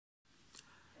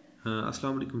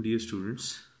Assalamu alaikum dear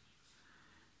students.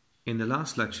 In the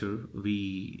last lecture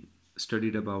we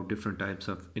studied about different types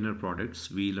of inner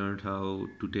products. We learned how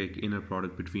to take inner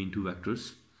product between two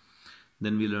vectors.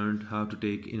 Then we learned how to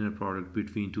take inner product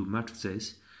between two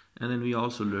matrices, and then we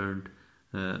also learned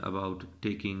about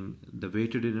taking the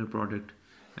weighted inner product,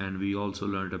 and we also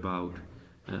learned about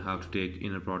how to take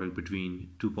inner product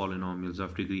between two polynomials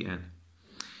of degree n.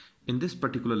 In this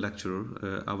particular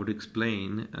lecture I would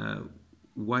explain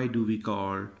why do we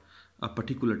call a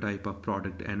particular type of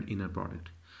product an inner product.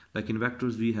 Like in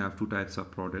vectors we have two types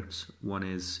of products. One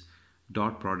is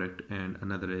dot product and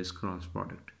another is cross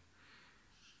product.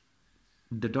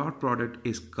 The dot product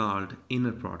is called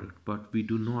inner product, but we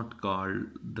do not call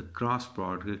the cross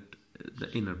product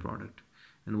the inner product.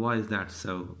 And why is that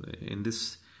so? In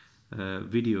this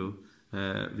video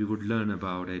we would learn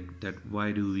about it, that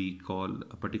why do we call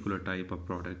a particular type of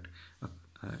product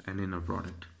an inner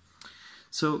product.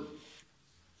 So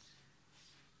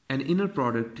an inner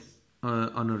product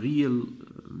on a real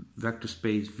vector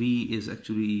space V is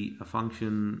actually a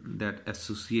function that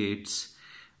associates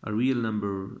a real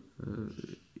number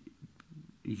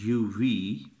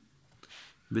uv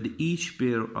with each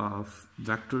pair of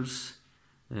vectors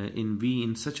in V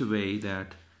in such a way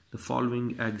that the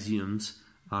following axioms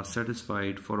are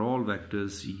satisfied for all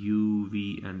vectors u,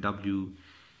 v and w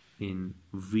in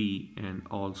V and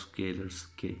all scalars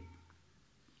k.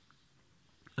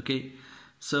 Okay,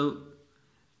 so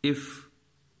if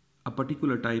a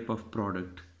particular type of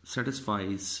product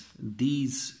satisfies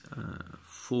these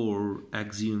four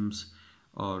axioms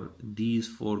or these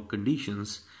four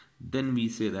conditions, then we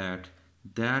say that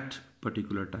that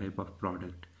particular type of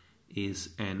product is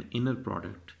an inner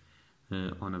product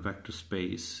on a vector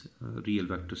space, real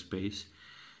vector space.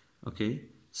 Okay,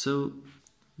 so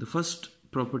the first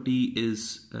property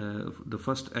is the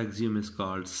first axiom is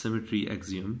called symmetry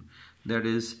axiom. That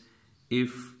is,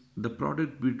 if the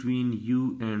product between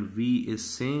u and v is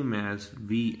same as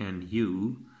v and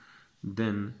u,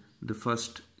 then the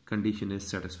first condition is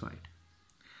satisfied.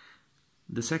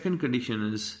 The second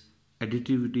condition is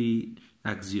additivity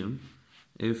axiom.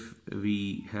 If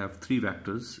we have three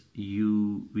vectors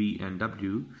u, v and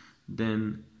w,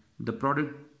 then the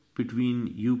product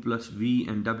between u plus v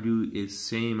and w is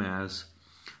same as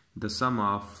the sum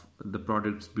of the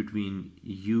products between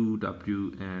u,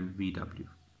 w and vw.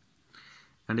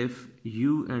 And if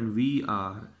u and v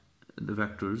are the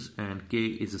vectors and k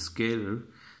is a scalar,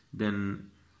 then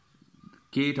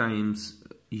k times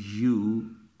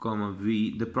u comma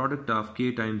v, the product of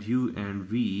k times u and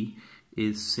v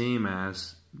is same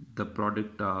as the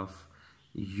product of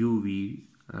uv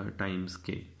times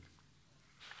k.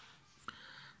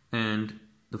 And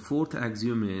the fourth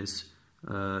axiom is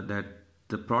that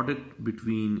the product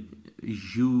between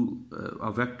u,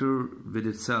 a vector with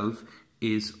itself,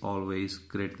 is always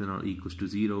greater than or equals to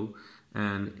 0,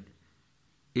 and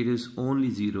it is only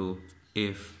 0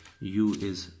 if u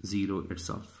is 0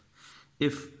 itself.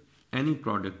 If any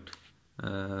product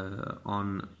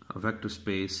on a vector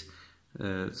space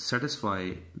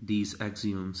satisfy these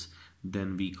axioms,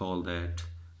 then we call that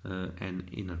an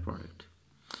inner product.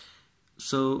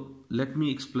 So let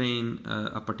me explain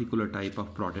a particular type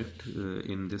of product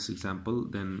in this example,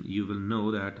 then you will know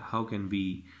that how can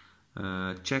we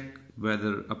check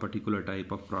whether a particular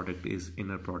type of product is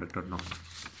inner product or not.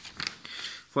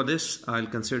 For this I'll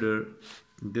consider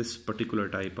this particular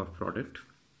type of product.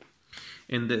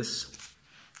 In this,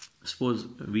 suppose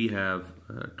we have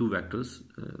two vectors,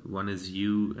 one is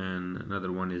u and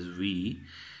another one is v,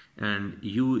 and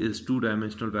u is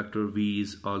two-dimensional vector, v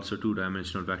is also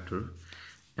two-dimensional vector,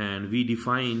 and we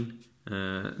define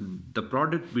the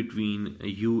product between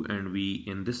u and v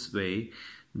in this way,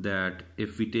 that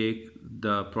if we take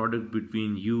the product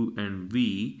between u and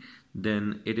v,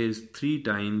 then it is 3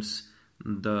 times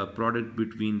the product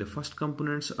between the first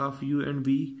components of u and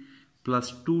v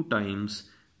plus 2 times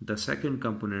the second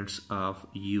components of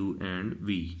u and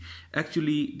v.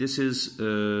 Actually this is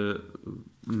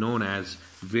known as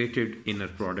weighted inner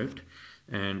product,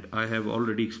 and I have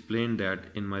already explained that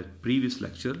in my previous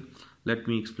lecture. Let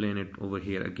me explain it over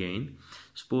here again.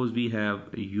 Suppose we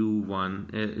have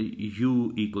u1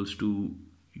 u equals to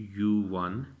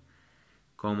u1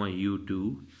 comma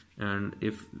u2, and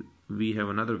if we have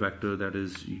another vector that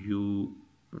is u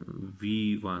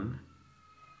v1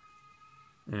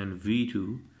 and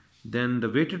v2, then the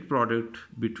weighted product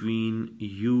between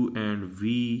u and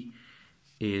v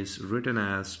is written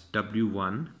as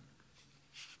w1,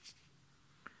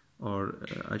 or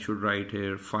I should write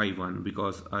here phi1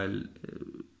 because I'll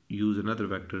use another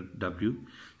vector w,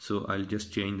 so I'll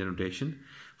just change the notation.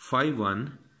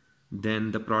 Phi1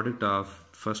 then the product of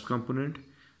first component,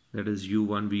 that is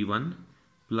u1 v1,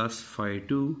 plus phi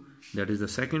 2, that is the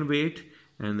second weight,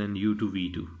 and then u2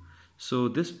 v2. So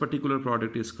this particular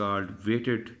product is called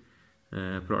weighted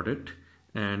product,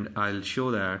 and I'll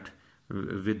show that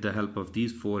with the help of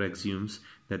these four axioms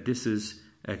that this is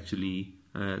actually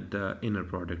the inner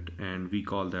product, and we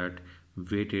call that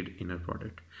weighted inner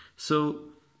product. So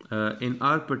in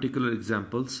our particular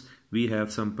examples, we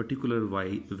have some particular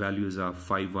values of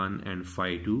phi 1 and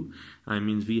phi 2. I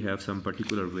mean, we have some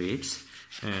particular weights,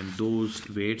 and those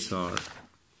weights are,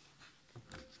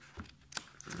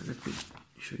 let me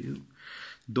show you.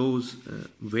 Those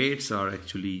weights are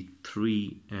actually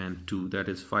 3 and 2. That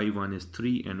is, phi 1 is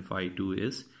 3 and phi 2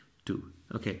 is 2.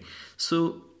 Okay,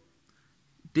 so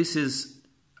this is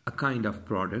a kind of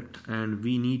product, and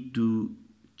we need to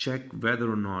check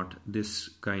whether or not this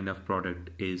kind of product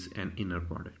is an inner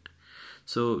product.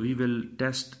 So we will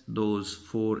test those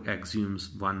four axioms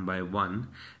one by one,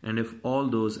 and if all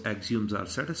those axioms are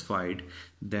satisfied,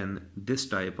 then this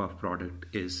type of product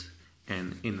is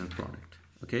an inner product.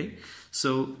 Okay,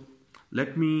 so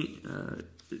let me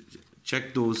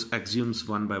check those axioms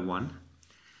one by one.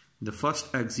 The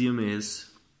first axiom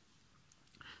is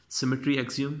symmetry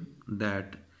axiom,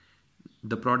 that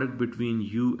the product between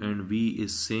u and v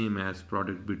is same as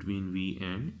product between v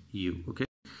and u. Okay,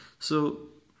 so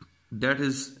that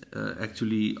is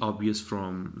actually obvious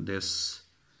from this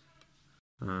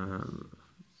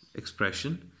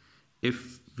expression.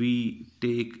 If we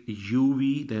take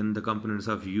uv, then the components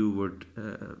of u would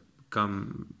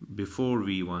come before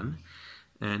v1,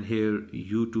 and here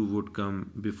u2 would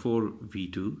come before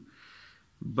v2.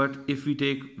 But if we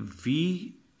take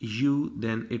vu,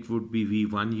 then it would be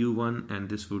v1 u1, and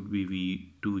this would be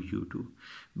v2 u2.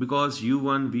 Because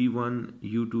u1 v1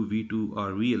 u2 v2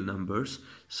 are real numbers,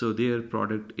 so their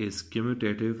product is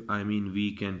commutative. I mean,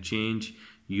 we can change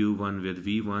u1 with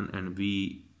v1 and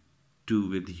v2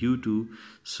 with u2,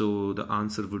 so the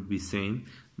answer would be same.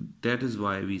 That is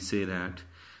why we say that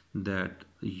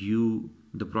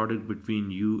the product between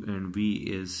u and v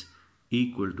is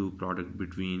equal to product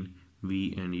between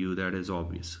v and u. That is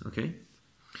obvious. Okay,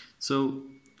 so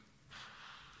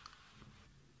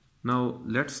now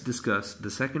let's discuss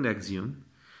the second axiom,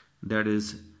 that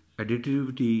is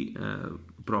additivity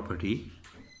property,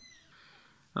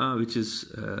 which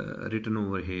is written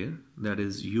over here. That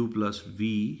is u plus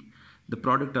v. The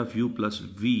product of u plus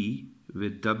v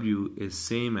with w is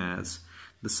same as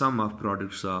the sum of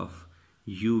products of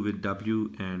u with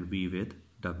w and v with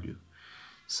w.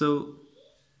 So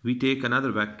we take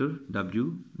another vector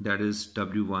w, that is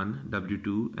w1,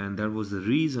 w2, and that was the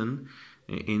reason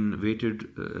in weighted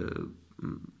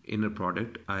inner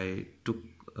product I took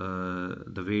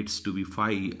the weights to be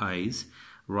phi i's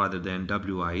rather than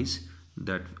wi's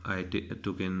that I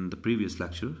took in the previous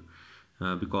lecture,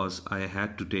 because I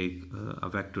had to take a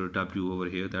vector w over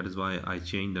here. That is why I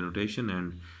changed the notation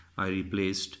and I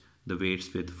replaced the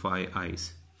weights with phi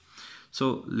i's.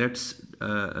 So let's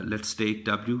take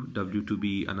w to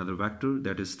be another vector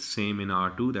that is the same in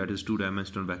R2, that is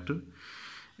two-dimensional vector.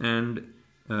 And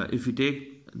if we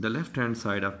take the left hand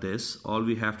side of this, all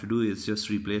we have to do is just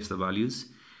replace the values.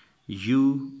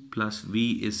 U plus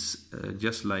v is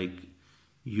just like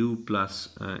u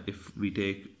plus, if we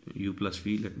take u plus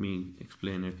v, let me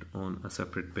explain it on a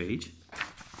separate page.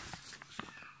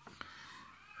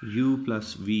 U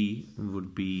plus v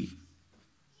would be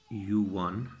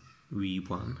u1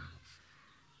 v1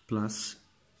 plus,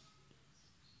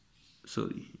 so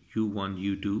u1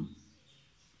 u2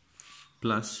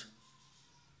 plus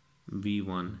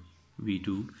v1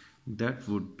 v2. That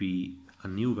would be a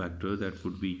new vector, that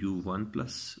would be u1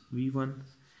 plus v1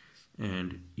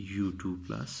 and u2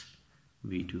 plus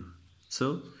v2.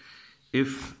 So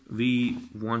if we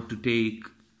want to take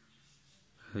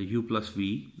u plus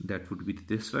v, that would be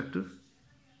this vector,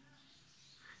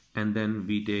 and then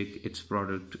we take its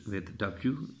product with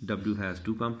w. W has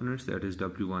two components, that is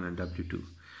w1 and w2.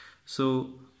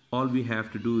 So all we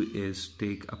have to do is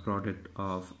take a product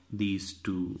of these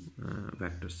two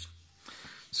vectors.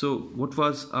 So what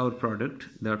was our product?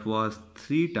 That was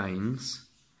 3 times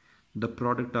the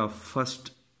product of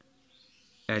first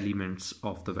elements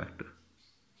of the vector.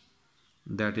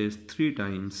 That is 3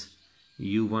 times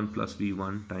u1 plus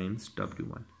v1 times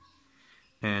w1.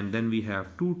 And then we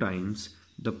have 2 times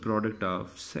the product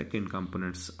of second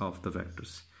components of the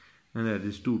vectors, and that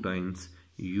is 2 times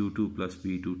u2 plus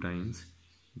v2 times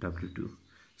w2.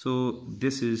 So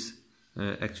this is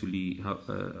actually how,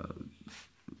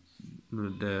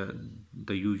 the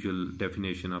usual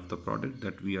definition of the product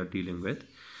that we are dealing with.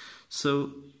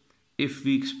 So if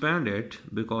we expand it,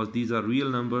 because these are real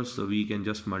numbers, so we can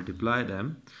just multiply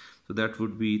them. So that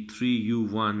would be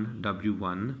 3u1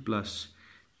 w1 plus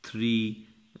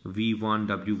 3v1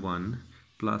 w1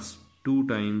 plus 2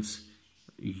 times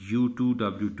u2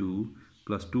 w2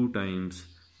 plus 2 times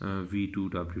v2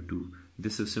 w2.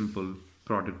 This is simple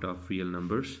product of real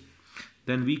numbers.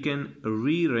 Then we can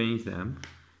rearrange them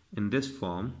in this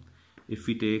form. If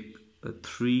we take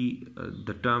 3,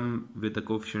 the term with the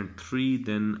coefficient 3,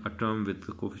 then a term with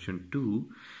the coefficient 2,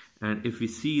 and if we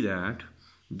see that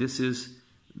this is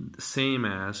the same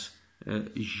as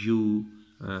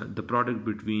the product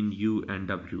between u and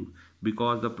w,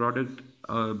 because the product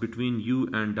between u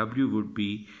and w would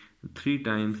be 3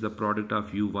 times the product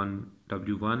of u1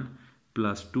 w1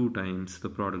 plus 2 times the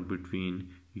product between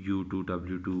u2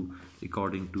 w2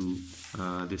 according to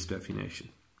this definition,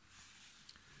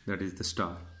 that is the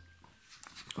star.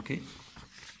 Okay.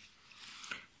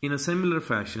 In a similar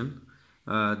fashion,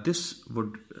 this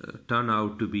would turn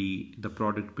out to be the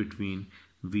product between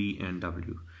v and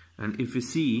w, and if we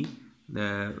see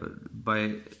the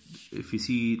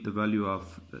value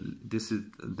of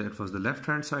that was the left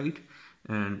hand side,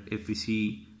 and if we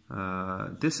see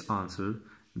this answer,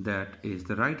 that is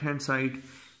the right hand side,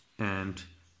 and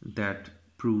that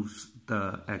proves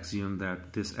the axiom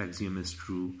that this axiom is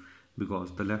true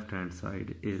because the left hand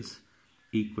side is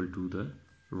equal to the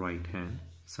right hand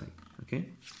side. Okay,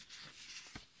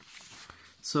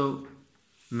 so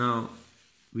now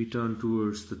we turn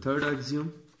towards the third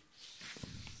axiom,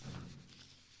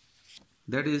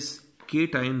 that is k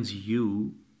times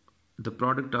u, the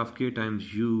product of k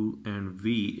times u and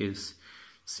v is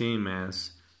same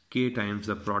as k times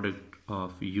the product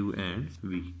of u and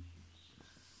v.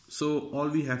 So all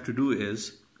we have to do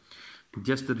is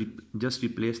just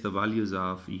replace the values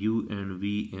of u and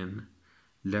v in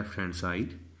left hand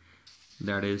side,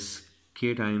 that is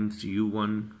k times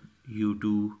u1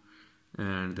 u2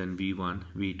 and then v1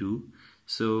 v2.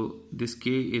 So this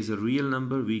k is a real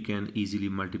number, we can easily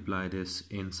multiply this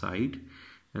inside,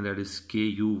 and that is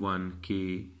k u1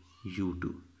 k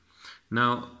u2.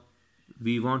 Now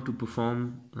we want to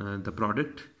perform the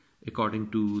product according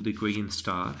to the equation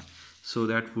star, so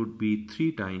that would be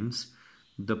 3 times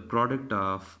the product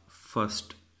of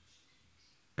first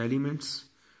elements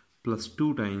plus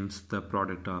 2 times the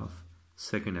product of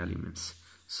second elements.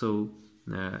 So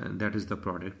that is the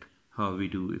product how we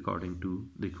do according to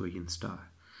the equation star.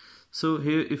 So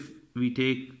here if we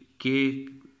take k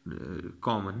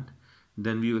common,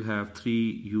 then we will have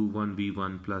 3 u1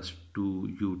 v1 plus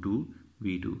 2 u2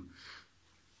 v2.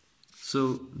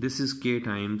 So this is k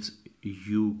times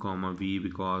u comma v,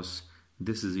 because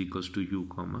this is equals to u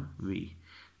comma v,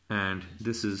 and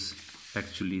this is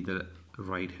actually the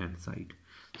right hand side.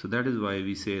 So that is why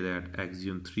we say that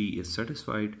axiom 3 is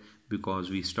satisfied, because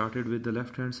we started with the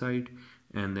left hand side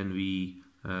and then we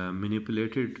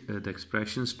manipulated the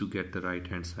expressions to get the right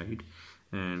hand side,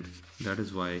 and that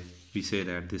is why we say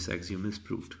that this axiom is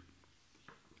proved.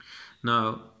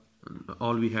 Now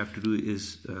all we have to do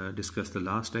is discuss the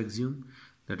last axiom,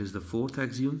 that is the fourth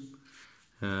axiom,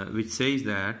 which says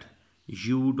that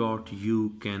u dot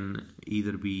u can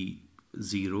either be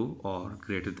 0 or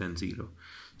greater than 0.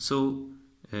 So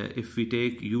if we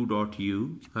take u dot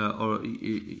u or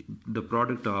the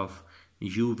product of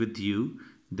u with u,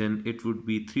 then it would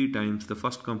be 3 times the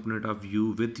first component of u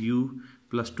with u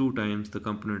plus 2 times the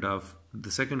component of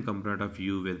the second component of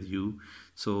u with u.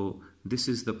 So this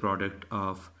is the product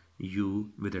of u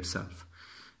with itself.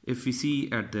 If we see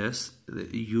at this,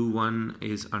 u1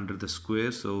 is under the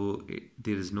square, so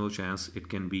there is no chance it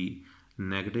can be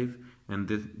negative, and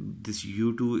this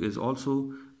u2 is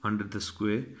also under the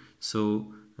square,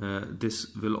 so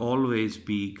this will always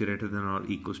be greater than or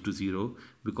equals to 0,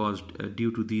 because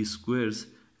due to these squares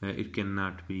it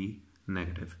cannot be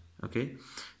negative. Okay,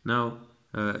 now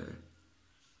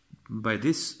by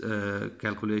this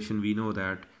calculation we know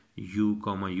that u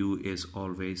comma u is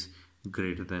always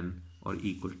greater than or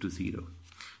equal to 0,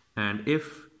 and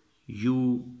if u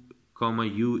comma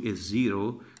u is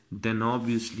 0, then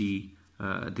obviously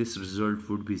this result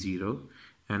would be 0,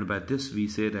 and by this we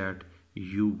say that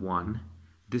u1,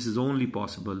 this is only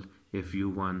possible if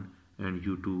u1 and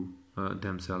u2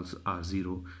 themselves are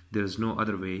 0. There is no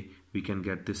other way we can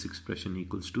get this expression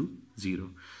equals to 0.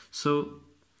 So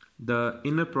the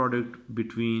inner product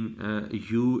between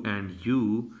u and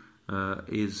u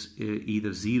is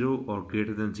either 0 or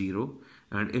greater than 0,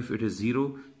 and if it is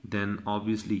 0, then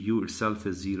obviously u itself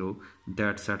is 0.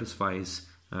 That satisfies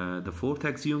the fourth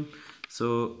axiom.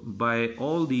 So by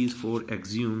all these 4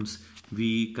 axioms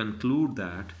we conclude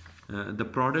that the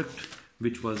product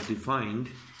which was defined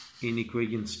in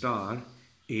equation star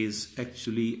is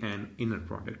actually an inner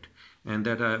product, and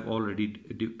that I've already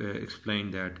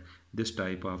explained that this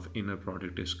type of inner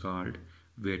product is called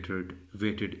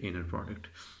weighted inner product.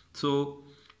 So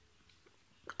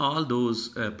all those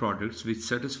products which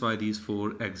satisfy these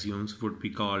four axioms would be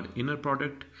called inner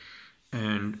product,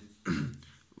 and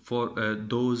for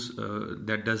those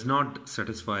that does not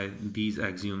satisfy these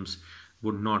axioms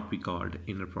would not be called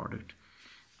inner product.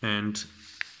 And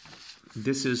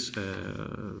this is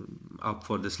up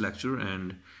for this lecture,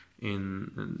 and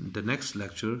in the next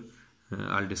lecture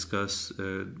I'll discuss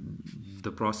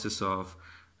the process of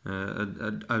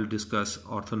I'll discuss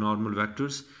orthonormal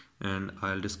vectors, and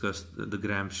I'll discuss the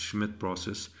Gram-Schmidt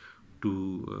process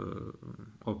to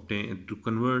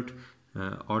convert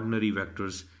ordinary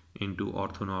vectors into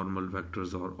orthonormal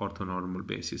vectors or orthonormal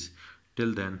bases.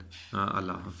 Till then,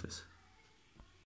 Allah Hafiz.